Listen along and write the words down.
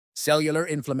Cellular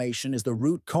inflammation is the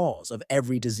root cause of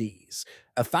every disease,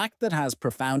 a fact that has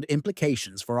profound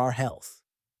implications for our health.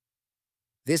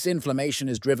 This inflammation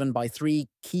is driven by three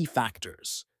key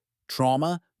factors: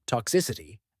 trauma,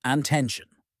 toxicity, and tension.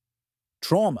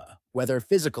 Trauma, whether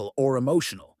physical or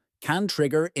emotional, can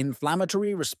trigger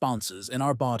inflammatory responses in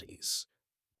our bodies.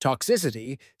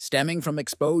 Toxicity, stemming from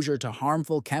exposure to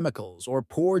harmful chemicals or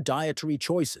poor dietary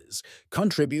choices,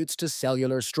 contributes to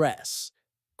cellular stress.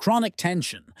 Chronic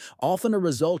tension, often a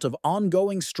result of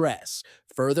ongoing stress,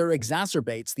 further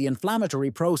exacerbates the inflammatory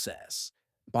process.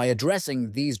 By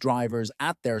addressing these drivers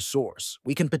at their source,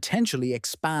 we can potentially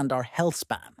expand our health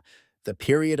span, the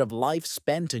period of life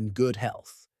spent in good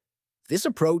health. This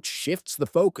approach shifts the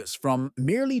focus from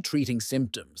merely treating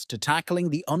symptoms to tackling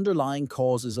the underlying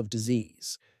causes of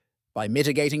disease. By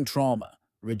mitigating trauma,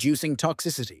 reducing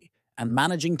toxicity, and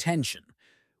managing tension,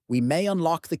 we may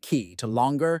unlock the key to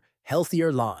longer,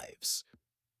 healthier lives.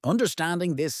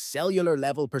 Understanding this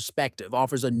cellular-level perspective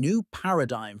offers a new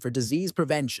paradigm for disease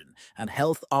prevention and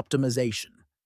health optimization.